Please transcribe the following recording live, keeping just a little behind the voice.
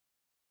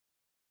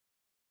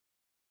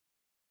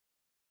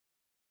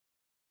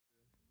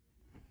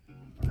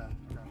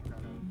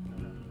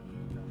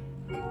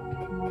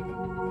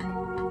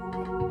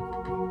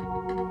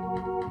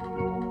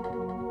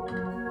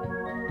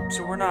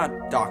So we're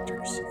not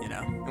doctors, you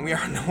know? And we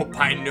are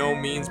by no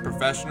means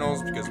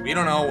professionals because we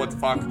don't know what the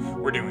fuck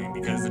we're doing.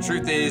 Because the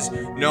truth is,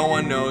 no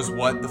one knows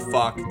what the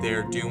fuck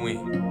they're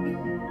doing.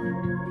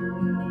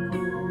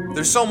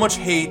 There's so much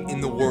hate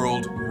in the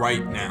world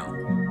right now.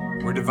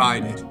 We're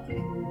divided.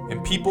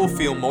 And people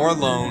feel more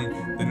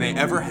alone than they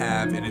ever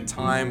have in a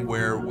time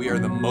where we are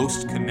the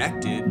most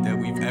connected that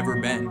we've ever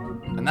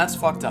been. And that's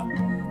fucked up.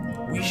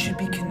 We should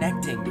be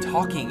connecting,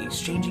 talking,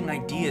 exchanging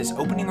ideas,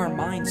 opening our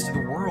minds to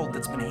the world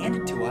that's been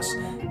handed to us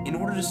in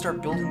order to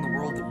start building the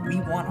world that we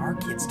want our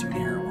kids to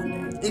inherit one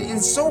day.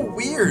 It's so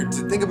weird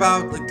to think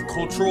about like the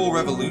Cultural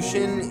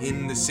Revolution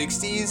in the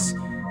 60s,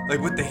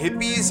 like with the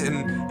hippies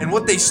and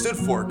what they stood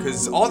for,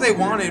 because all they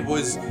wanted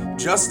was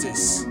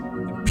justice,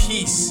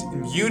 peace,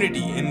 and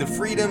unity, and the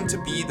freedom to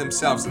be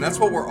themselves. And that's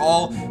what we're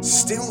all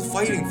still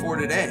fighting for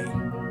today.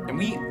 And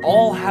we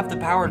all have the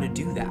power to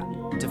do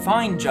that, to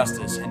find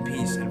justice and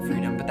peace and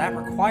freedom, but that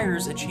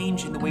requires a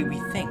change in the way we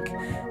think,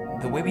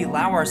 the way we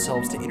allow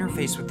ourselves to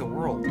interface with the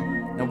world.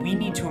 Now we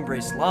need to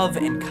embrace love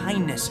and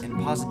kindness and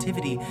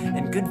positivity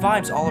and good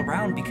vibes all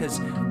around, because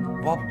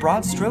while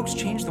broad strokes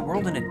change the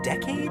world in a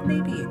decade,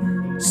 maybe,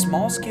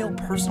 small-scale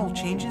personal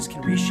changes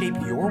can reshape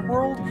your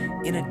world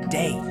in a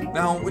day.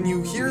 Now, when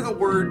you hear the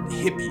word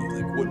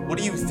hippie, like what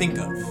do you think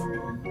of?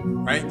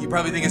 Right? You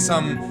probably think of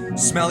some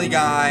smelly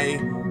guy,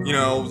 you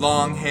know,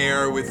 long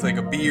hair with like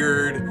a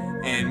beard,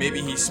 and maybe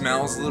he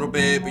smells a little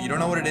bit, but you don't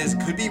know what it is. It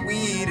could be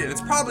weed, and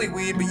it's probably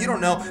weed, but you don't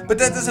know. But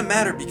that doesn't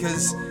matter,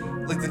 because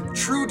like the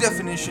true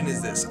definition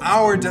is this.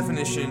 Our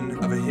definition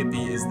of a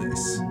hippie is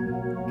this.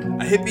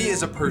 A hippie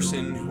is a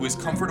person who is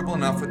comfortable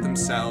enough with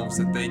themselves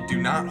that they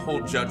do not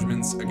hold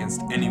judgments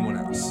against anyone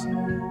else.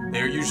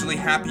 They are usually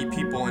happy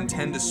people and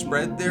tend to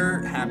spread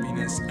their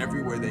happiness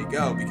everywhere they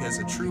go, because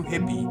a true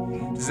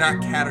hippie does not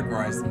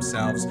categorize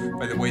themselves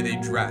by the way they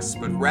dress,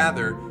 but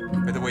rather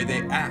by the way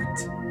they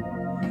act.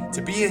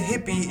 To be a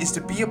hippie is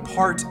to be a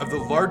part of the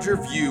larger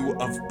view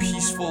of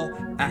peaceful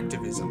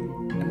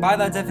activism. And by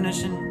that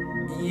definition,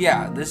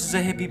 yeah, this is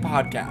a hippie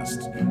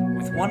podcast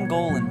with one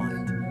goal in mind.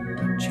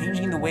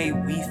 Changing the way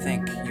we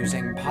think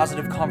using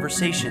positive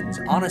conversations,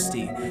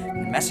 honesty,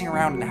 and messing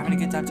around and having a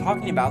good time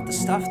talking about the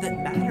stuff that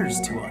matters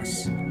to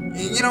us.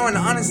 You know, and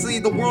honestly,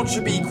 the world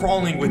should be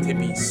crawling with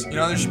hippies. You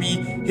know, there should be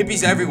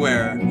hippies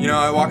everywhere. You know,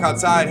 I walk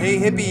outside, hey,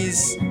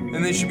 hippies,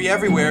 and they should be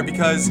everywhere,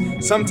 because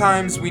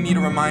sometimes we need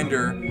a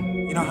reminder,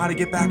 you know, how to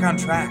get back on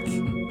track.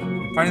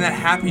 Finding that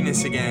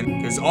happiness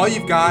again, because all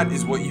you've got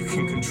is what you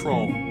can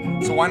control.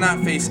 So why not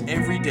face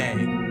every day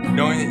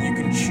knowing that you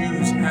can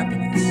choose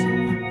happiness?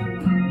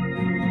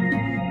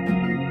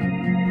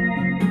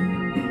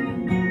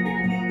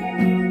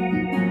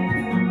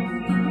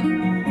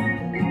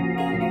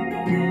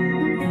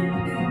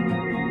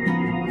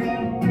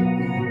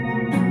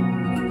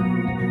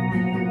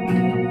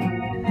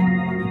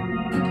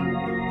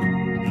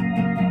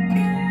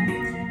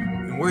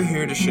 We're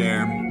here to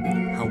share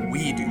how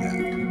we do that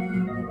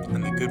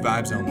on the Good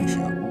Vibes Only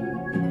Show.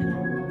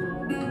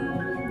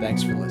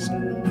 Thanks for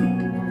listening.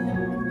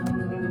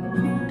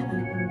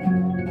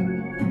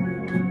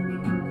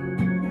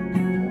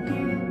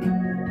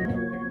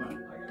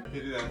 I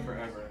could do that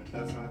forever.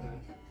 That's not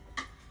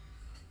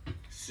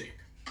sick.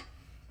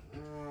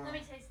 Let me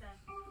taste that.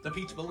 The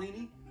peach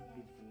Bellini?